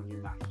around, when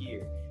you're not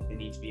here, they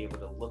need to be able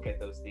to look at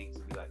those things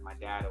and be like, my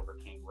dad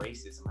overcame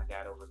racism, my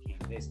dad overcame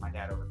this, my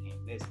dad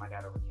overcame this, my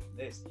dad overcame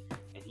this,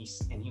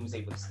 and he was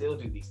able to still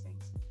do these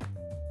things.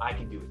 I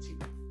can do it too.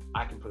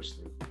 I can push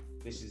through.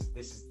 This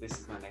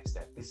is my next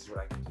step. This is what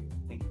I can do.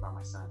 Thinking about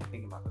my son,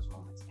 thinking about those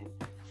moments. And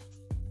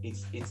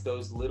it's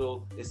those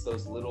little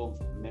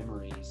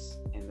memories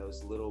and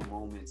those little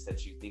moments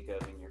that you think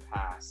of in your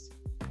past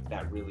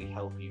that really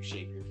help you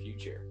shape your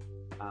future,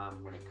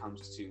 when it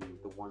comes to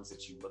the ones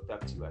that you looked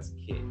up to as a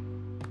kid.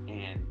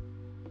 And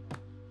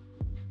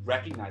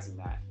recognizing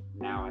that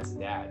now as a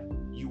dad,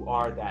 you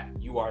are that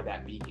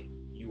beacon,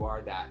 you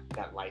are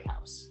that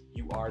lighthouse,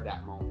 you are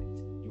that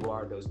moment, you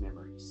are those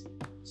memories.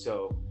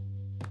 So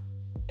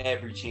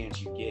every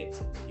chance you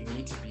get, you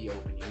need to be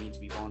open, you need to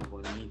be vulnerable,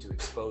 and you need to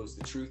expose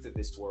the truth of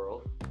this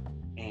world,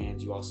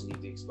 and you also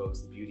need to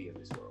expose the beauty of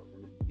this world.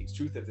 And the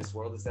truth of this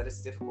world is that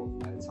it's difficult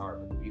and that it's hard,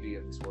 but the beauty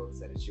of this world is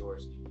that it's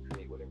yours and you can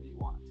create whatever you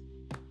want.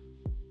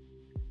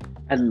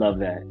 I love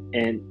that.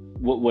 And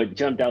what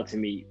jumped out to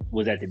me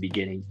was at the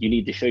beginning, you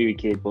need to show your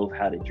kid both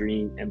how to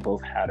dream and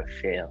both how to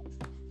fail.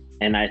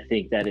 And I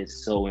think that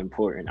is so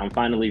important. I'm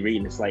finally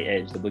reading The Slight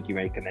Edge, the book you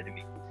recommended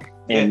me.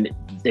 And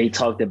they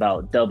talked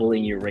about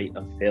doubling your rate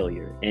of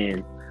failure.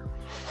 And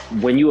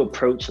when you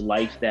approach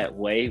life that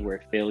way,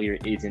 where failure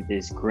isn't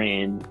this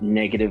grand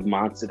negative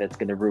monster that's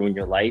going to ruin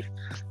your life,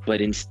 but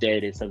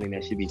instead it's something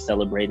that should be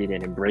celebrated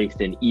and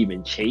embraced and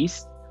even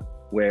chased,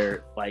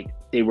 where like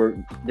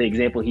the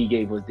example he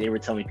gave was they were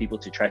telling people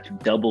to try to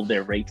double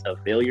their rates of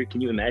failure.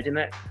 Can you imagine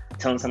that?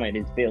 Telling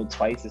somebody to fail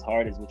twice as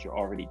hard as what you're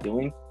already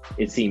doing?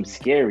 It seems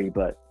scary,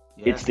 but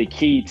it's the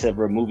key to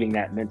removing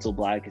that mental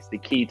block. It's the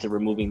key to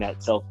removing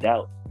that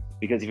self-doubt,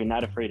 because if you're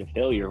not afraid of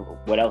failure,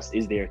 what else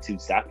is there to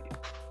stop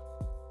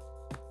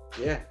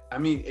you? Yeah, I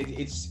mean,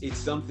 it's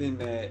something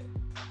that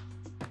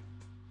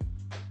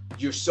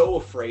you're so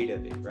afraid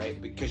of it, right?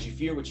 Because you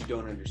fear what you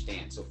don't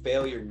understand. So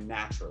failure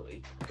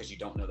naturally, because you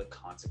don't know the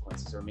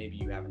consequences, or maybe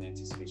you have an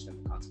anticipation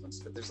of the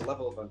consequences, but there's a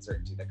level of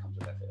uncertainty that comes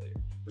with that failure,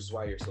 which is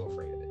why you're so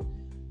afraid of it.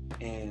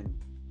 And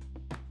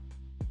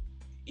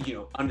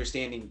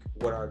understanding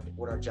what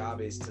our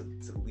job is to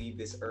leave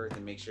this earth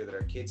and make sure that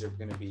our kids are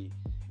going to be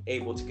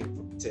able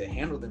to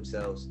handle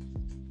themselves,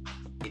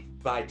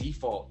 by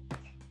default,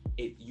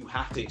 you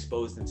have to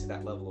expose them to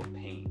that level of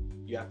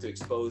pain. You have to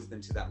expose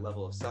them to that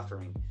level of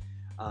suffering,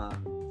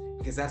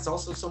 because that's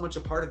also so much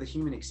a part of the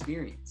human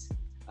experience.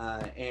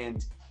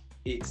 And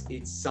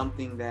it's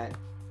something that,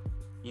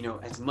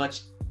 as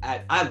much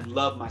as I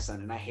love my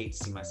son and I hate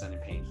to see my son in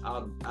pain,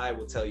 I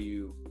will tell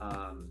you,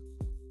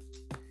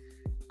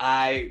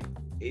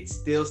 it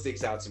still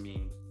sticks out to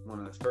me. One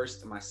of the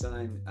first, my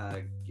son,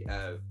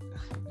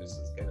 this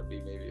is gonna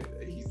be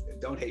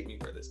don't hate me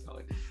for this,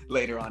 Colin,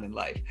 later on in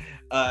life.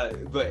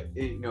 But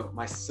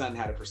my son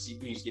had a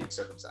procedure. He was getting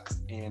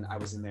circumcised, and I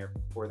was in there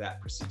for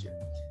that procedure.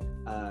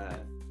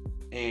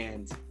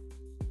 Man,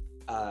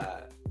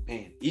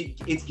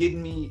 it's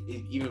getting me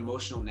even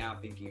emotional now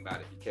thinking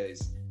about it,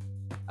 because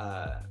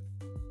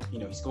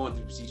he's going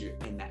through the procedure,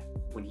 and that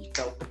when he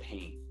felt the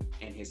pain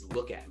and his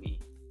look at me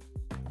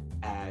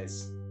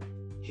as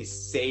his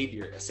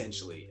savior,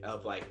 essentially,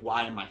 of like,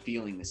 why am I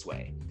feeling this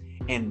way?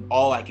 And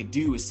all I could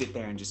do was sit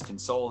there and just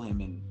console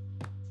him and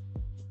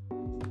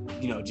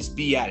just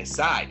be at his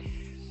side,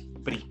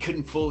 but he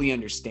couldn't fully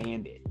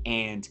understand it.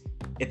 And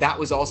that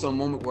was also a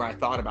moment where I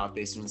thought about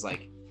this and was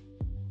like,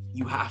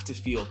 you have to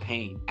feel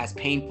pain. As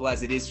painful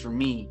as it is for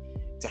me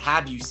to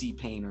have you see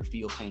pain or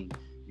feel pain,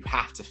 you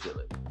have to feel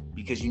it,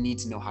 because you need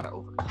to know how to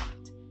overcome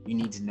it. You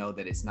need to know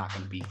that it's not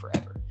going to be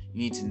forever.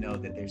 You need to know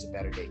that there's a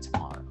better day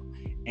tomorrow.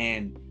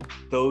 And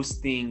those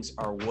things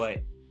are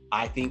what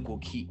I think will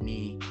keep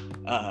me,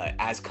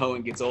 as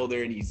Cohen gets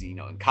older and he's,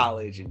 in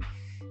college and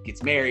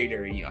gets married,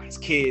 or, has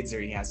kids, or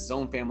he has his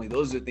own family.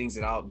 Those are the things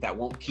that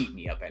won't keep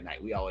me up at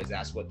night. We always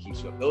ask what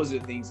keeps you up. Those are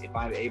the things, if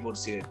I'm able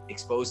to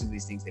expose him to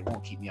these things, they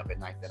won't keep me up at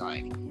night.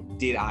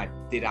 Did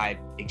I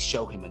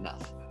show him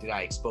enough? Did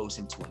I expose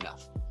him to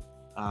enough?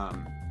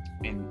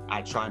 And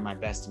I try my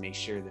best to make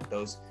sure that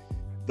those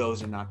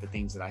are not the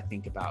things that I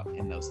think about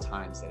in those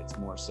times, that it's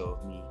more so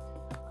of me,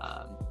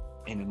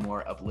 in a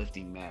more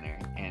uplifting manner,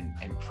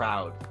 and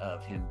proud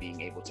of him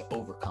being able to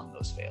overcome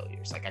those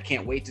failures. Like, I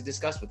can't wait to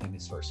discuss with him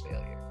his first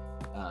failure,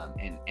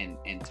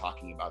 and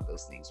talking about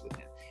those things with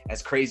him,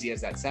 as crazy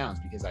as that sounds,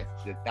 because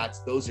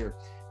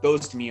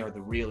those to me are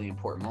the really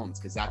important moments,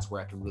 because that's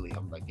where I can really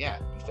help him, like, yeah,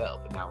 you fell,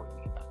 but now we're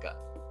gonna get back up.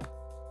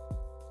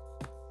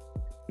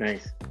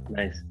 Nice.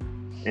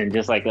 And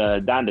just like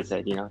Donda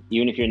said,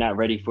 even if you're not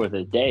ready for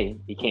the day,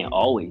 it can't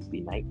always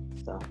be night.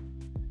 So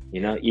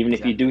even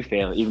if you do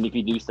fail, even if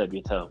you do stub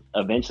your toe,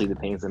 eventually the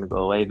pain's going to go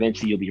away.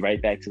 Eventually you'll be right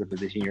back to the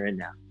position you're in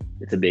now.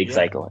 It's a big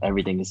cycle.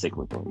 Everything is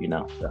cyclical,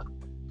 so.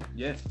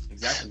 Yeah,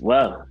 exactly.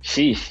 Well,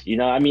 sheesh.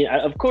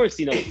 Of course,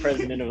 the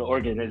president of the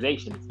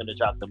organization is going to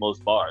drop the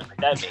most bars. Like,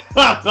 that makes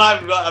sense.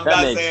 I'm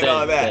not saying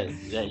all that.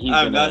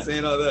 I'm not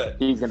saying all that.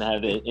 He's going to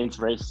have the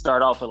inspiration.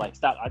 Start off with like,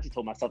 stop. I just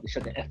told myself to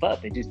shut the F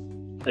up and just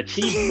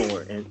achieve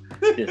more, and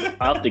just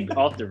off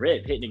the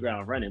rip, hitting the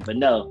ground running. But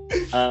no,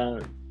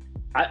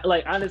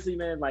 honestly,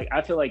 man,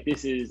 I feel like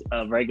this is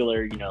a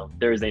regular,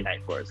 Thursday night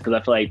for us, because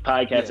I feel like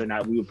podcasts or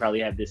not, we would probably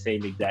have the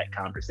same exact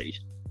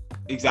conversation.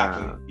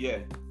 Exactly. Yeah.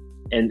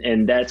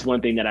 And that's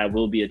one thing that I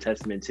will be a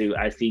testament to.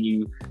 I seen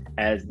you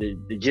as the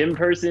gym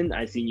person.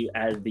 I seen you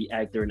as the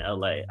actor in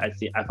LA. I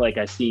feel like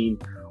I seen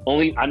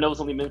I know it's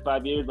only been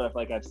 5 years, but I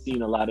feel like I've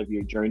seen a lot of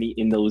your journey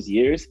in those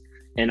years.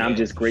 And I'm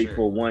just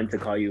grateful, one, to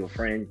call you a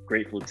friend,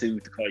 grateful, two,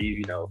 to call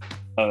you,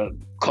 a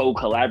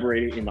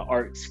co-collaborator in the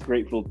arts,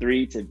 grateful,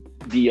 three, to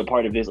be a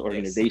part of this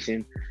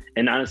organization. Yes.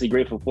 And honestly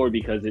grateful, four,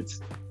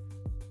 because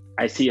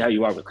I see how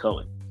you are with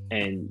Cohen,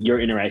 and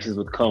your interactions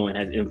with Cohen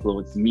has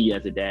influenced me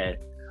as a dad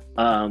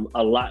a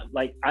lot.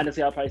 Like,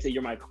 honestly, I'll probably say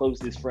you're my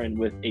closest friend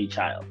with a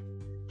child.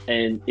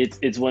 And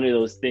it's one of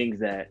those things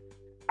that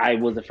I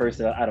was the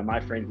first out of my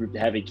friend group to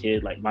have a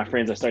kid. Like, my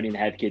friends are starting to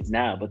have kids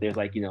now, but there's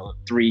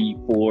 3,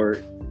 4,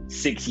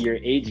 6 year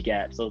age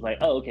gap. So it's like,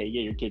 oh, okay,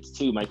 yeah, your kid's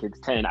 2, my kid's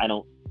 10.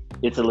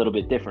 It's a little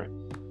bit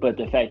different. But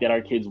the fact that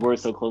our kids were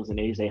so close in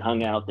age, they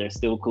hung out, they're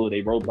still cool,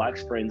 they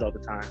Roblox friends all the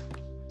time.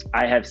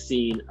 I have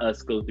seen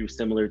us go through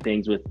similar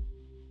things with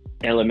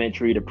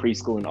elementary to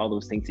preschool and all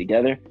those things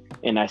together.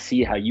 And I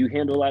see how you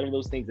handle a lot of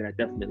those things, and that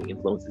definitely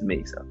influences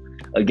me. So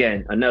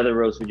again, another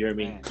rose for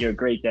Jeremy. Man. You're a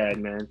great dad,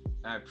 man.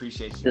 I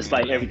appreciate you.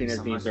 Despite everything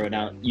that's being thrown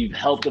out, you've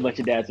helped a bunch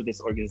of dads with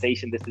this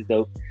organization. This is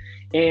dope.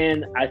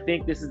 And I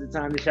think this is the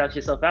time to shout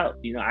yourself out.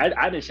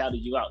 I just shouted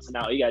you out. So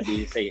now all you gotta do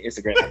is say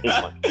Instagram at this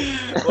one.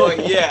 Well,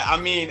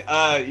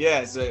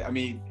 yeah, So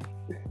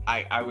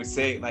I would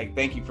say,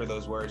 thank you for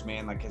those words,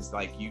 man. Cause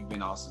you've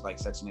been also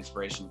such an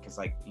inspiration. Cause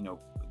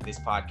this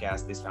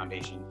podcast, this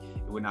foundation,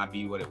 it would not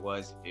be what it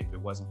was if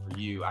it wasn't for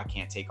you. I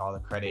can't take all the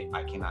credit.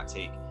 I cannot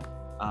take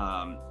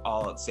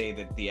say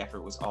that the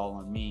effort was all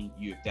on me.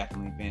 You have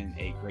definitely been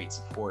a great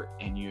support,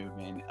 and you have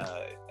been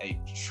a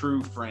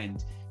true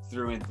friend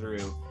through and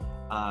through.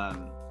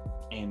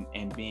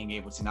 And being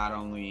able to not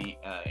only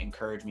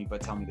encourage me,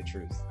 but tell me the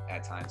truth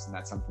at times. And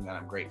that's something that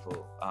I'm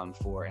grateful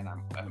for. And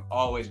I'm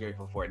always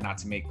grateful for it. Not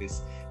to make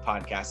this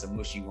podcast a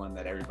mushy one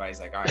that everybody's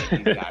like, all right,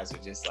 these guys are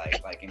just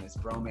like in this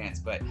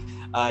bromance, but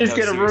just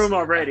get a room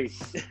already.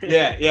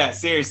 yeah,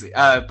 seriously.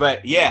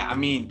 But yeah,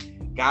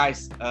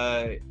 guys,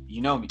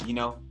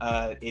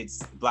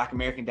 it's Black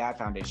American Dad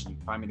Foundation. You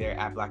can find me there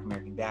at Black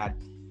American Dad.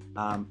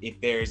 If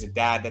there's a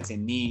dad that's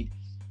in need,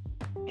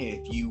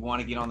 if you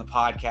want to get on the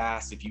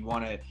podcast, if you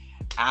want to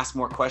ask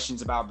more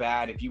questions about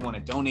BAD, if you want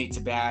to donate to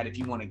BAD, if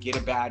you want to get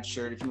a BAD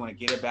shirt, if you want to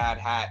get a BAD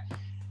hat,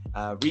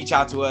 reach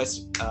out to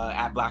us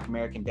at Black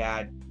American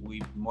Dad.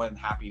 We're more than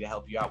happy to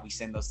help you out. We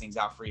send those things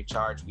out free of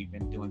charge. We've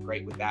been doing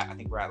great with that. I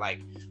think we're at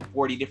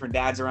 40 different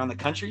dads around the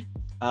country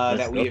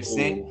that we have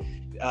sent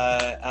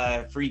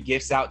free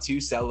gifts out to,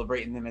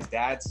 celebrating them as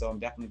dads. So I'm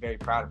definitely very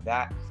proud of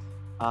that.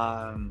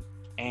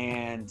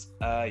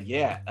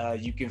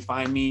 You can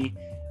find me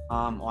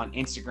on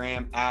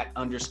Instagram at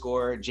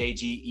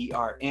 _JGERM_.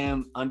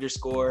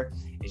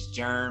 It's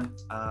Germ.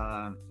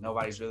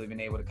 Nobody's really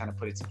been able to kind of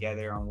put it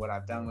together on what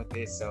I've done with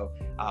this. So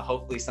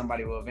hopefully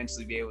somebody will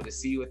eventually be able to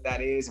see what that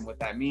is and what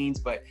that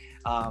means. But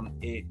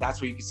that's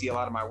where you can see a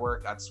lot of my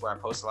work. That's where I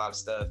post a lot of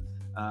stuff.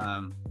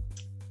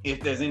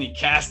 If there's any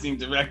casting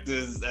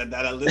directors that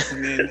are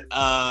listening,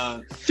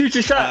 shoot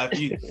your shot.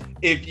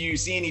 If you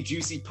see any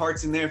juicy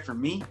parts in there for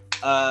me,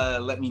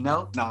 let me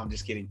know. No, I'm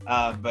just kidding.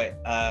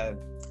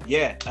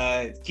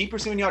 Keep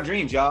pursuing your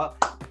dreams, y'all.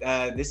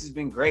 This has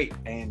been great,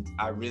 and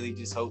I really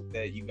just hope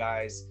that you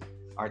guys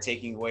are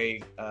taking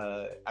away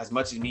as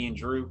much as me and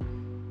Drew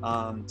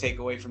take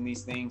away from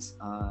these things.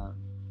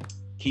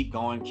 Keep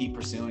going, keep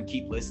pursuing,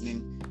 keep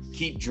listening,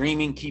 keep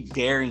dreaming, keep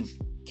daring,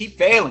 keep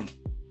failing.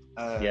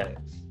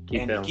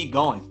 Keep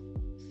going.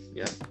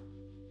 Yeah.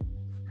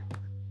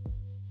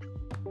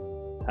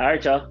 All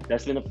right, y'all.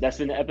 That's been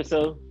the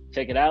episode.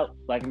 Check it out.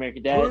 Black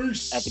American Dad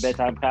After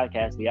Bedtime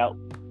Podcast. We out.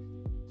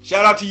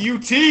 Shout out to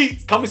UT.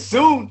 It's coming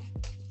soon.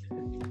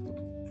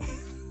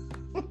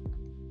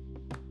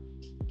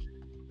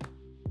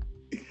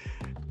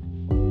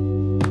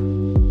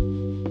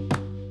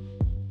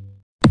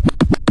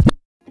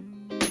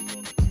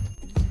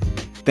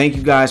 Thank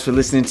you guys for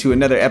listening to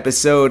another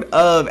episode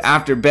of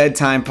After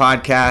Bedtime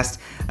Podcast.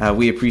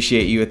 We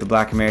appreciate you at the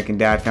Black American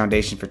Dad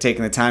Foundation for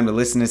taking the time to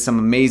listen to some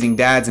amazing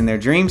dads and their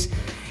dreams.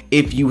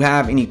 If you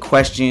have any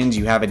questions,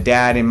 you have a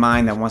dad in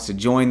mind that wants to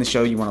join the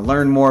show, you want to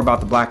learn more about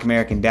the Black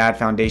American Dad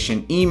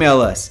Foundation, email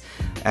us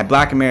at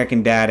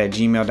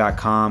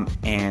blackamericandad@gmail.com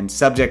and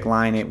subject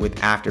line it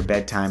with After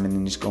Bedtime, and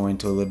then just go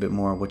into a little bit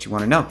more of what you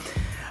want to know.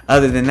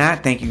 Other than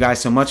that, thank you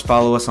guys so much.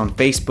 Follow us on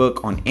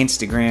Facebook, on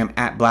Instagram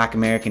at Black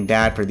American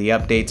Dad for the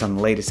updates on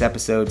the latest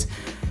episodes.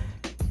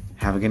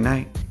 Have a good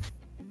night.